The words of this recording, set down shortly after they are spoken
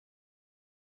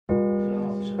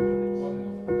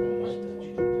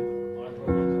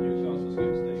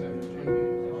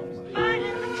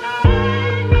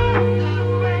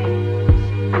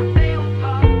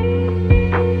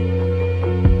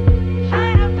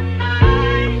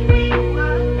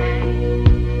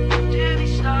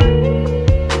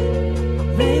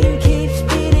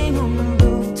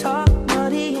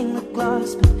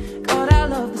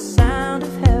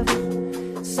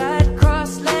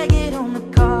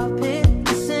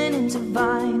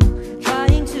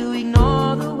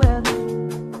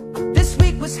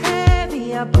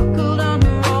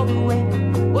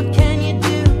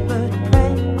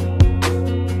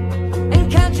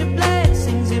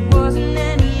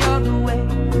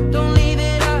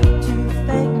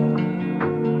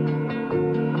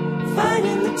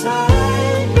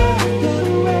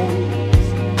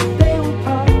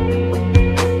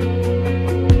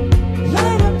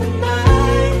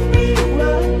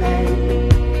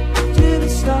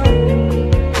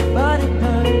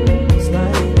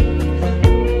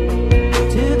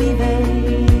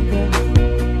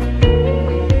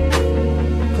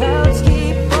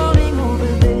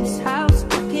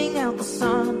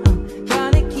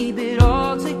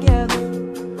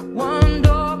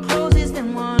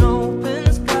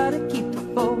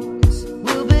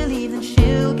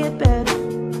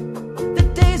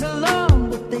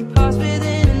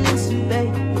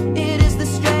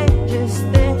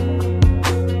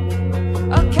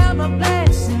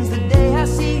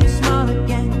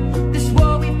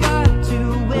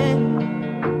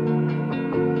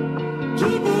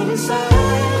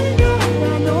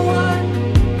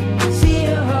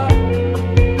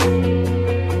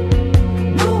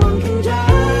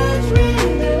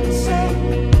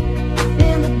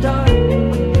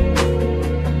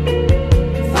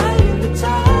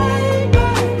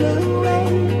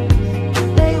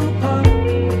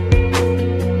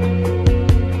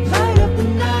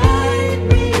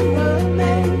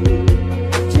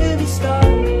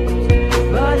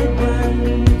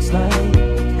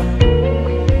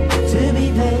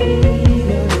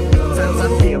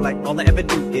all I ever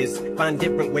do is find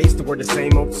different ways to word the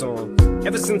same old song.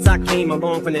 Ever since I came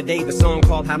along from the day the song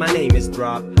called How My Name Is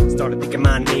dropped, started thinking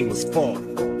my name was fault.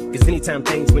 Cause anytime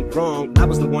things went wrong, I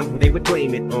was the one who they would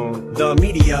blame it on. The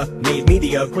media made me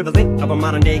the equivalent of a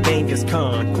modern day Genghis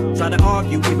Khan. Tried to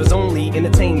argue it was only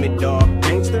entertainment, dog.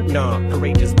 Gangster? Nah,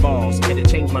 courageous balls. Had to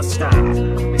change my style.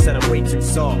 They said I'm way too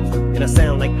soft, and I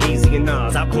sound like AZ and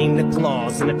Nas. Out came the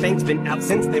claws, and the thing's been out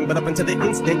since then. But up until the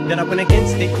instant that I went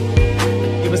against it,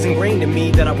 it was ingrained in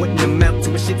me that I wouldn't amount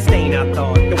to a shit stain, I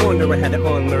thought. No wonder I had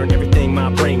to unlearn everything my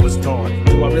brain was taught.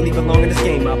 Do I really belong in this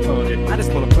game, I pondered? I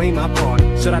just wanna play my part.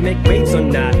 Should I make waves or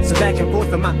not? So back and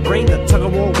forth in my brain, the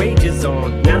tug-of-war wages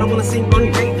on. Now I don't wanna seem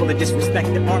ungrateful or disrespect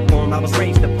the art form I was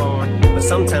raised upon. But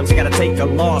sometimes you gotta take a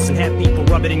loss and have people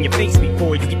rub it in your face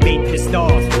before you get made pissed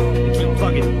off. And keep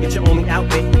plugging, it's your only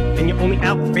outlet and your only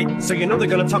outfit, so you know they're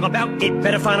gonna talk about it.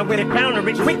 Better find a way to counter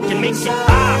it quick and make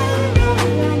it